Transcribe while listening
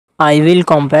I will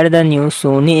compare the new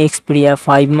Sony Xperia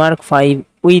 5 Mark 5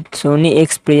 with Sony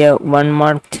Xperia 1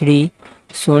 Mark 3.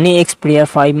 Sony Xperia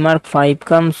 5 Mark 5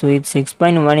 comes with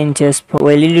 6.1 inches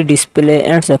OLED display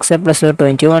and success ratio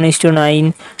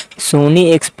 21:9. Sony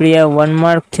Xperia 1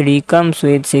 Mark 3 comes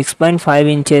with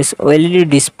 6.5 inches OLED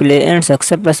display and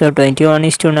success ratio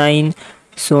 21:9.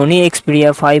 Sony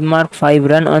Xperia 5 Mark 5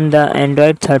 run on the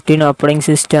Android 13 operating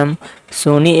system.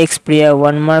 Sony Xperia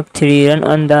 1 Mark 3 run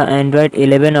on the Android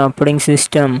 11 operating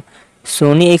system.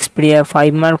 Sony Xperia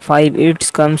 5 Mark 5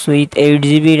 it comes with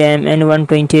 8GB RAM and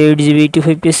 128GB to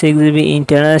 256GB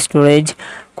internal storage.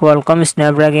 Qualcomm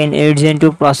Snapdragon 8 Gen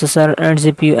 2 processor and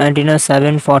CPU Adreno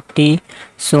 740.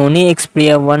 Sony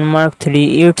Xperia 1 Mark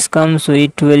 3 it comes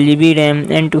with 12GB RAM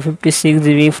and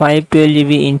 256GB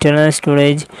 512GB internal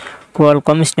storage.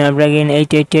 Qualcomm Snapdragon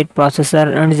 888 processor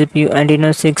and CPU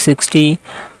Adreno 660.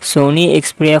 Sony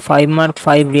Xperia 5 Mark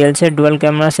 5 real set dual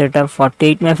camera setup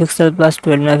 48 MP plus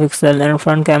 12 MP and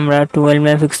front camera 12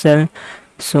 MP.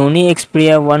 Sony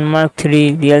Xperia 1 Mark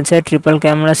 3 real set triple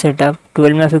camera setup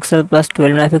 12 MP plus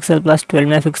 12 MP plus 12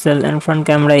 MP and front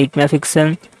camera 8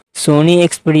 MP. Sony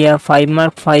Xperia 5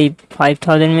 Mark 5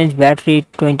 5000 mAh battery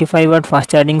 25W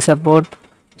fast charging support.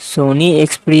 Sony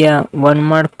Xperia 1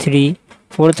 Mark 3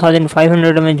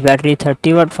 4500 mAh battery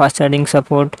 30W fast charging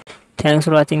support. Thanks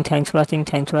for watching.